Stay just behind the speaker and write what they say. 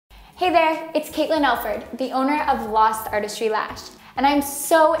Hey there, it's Caitlin Elford, the owner of Lost Artistry Lash, and I'm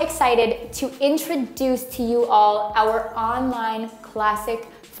so excited to introduce to you all our online classic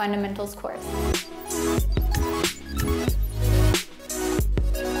fundamentals course.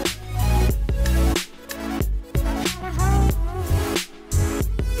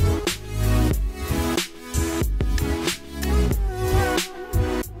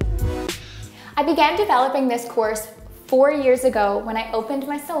 I began developing this course 4 years ago when I opened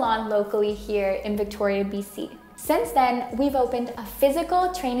my salon locally here in Victoria, BC. Since then, we've opened a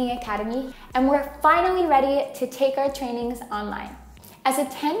physical training academy and we're finally ready to take our trainings online. As a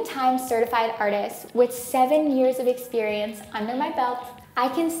 10-time certified artist with 7 years of experience under my belt, I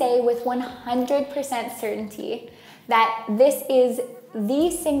can say with 100% certainty that this is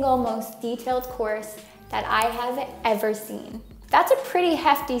the single most detailed course that I have ever seen. That's a pretty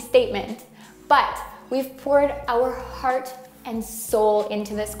hefty statement, but we've poured our heart and soul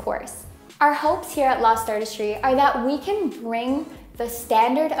into this course. Our hopes here at Lost Artistry are that we can bring the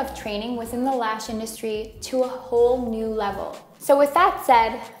standard of training within the lash industry to a whole new level. So with that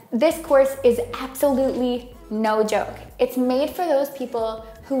said, this course is absolutely no joke. It's made for those people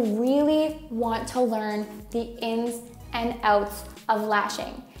who really want to learn the ins and outs of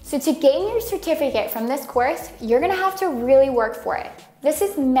lashing. So to gain your certificate from this course, you're gonna have to really work for it. This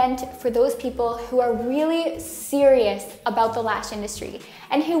is meant for those people who are really serious about the lash industry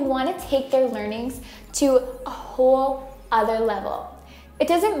and who want to take their learnings to a whole other level. It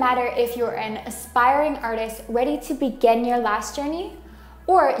doesn't matter if you're an aspiring artist ready to begin your lash journey,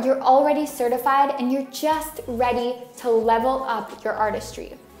 or you're already certified and you're just ready to level up your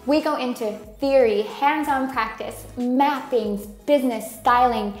artistry. We go into theory, hands-on practice, mappings, business,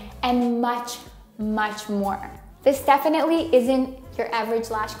 styling, and much, much more. This definitely isn't your average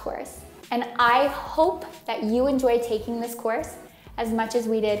lash course, and I hope that you enjoy taking this course as much as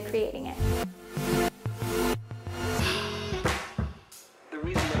we did creating it.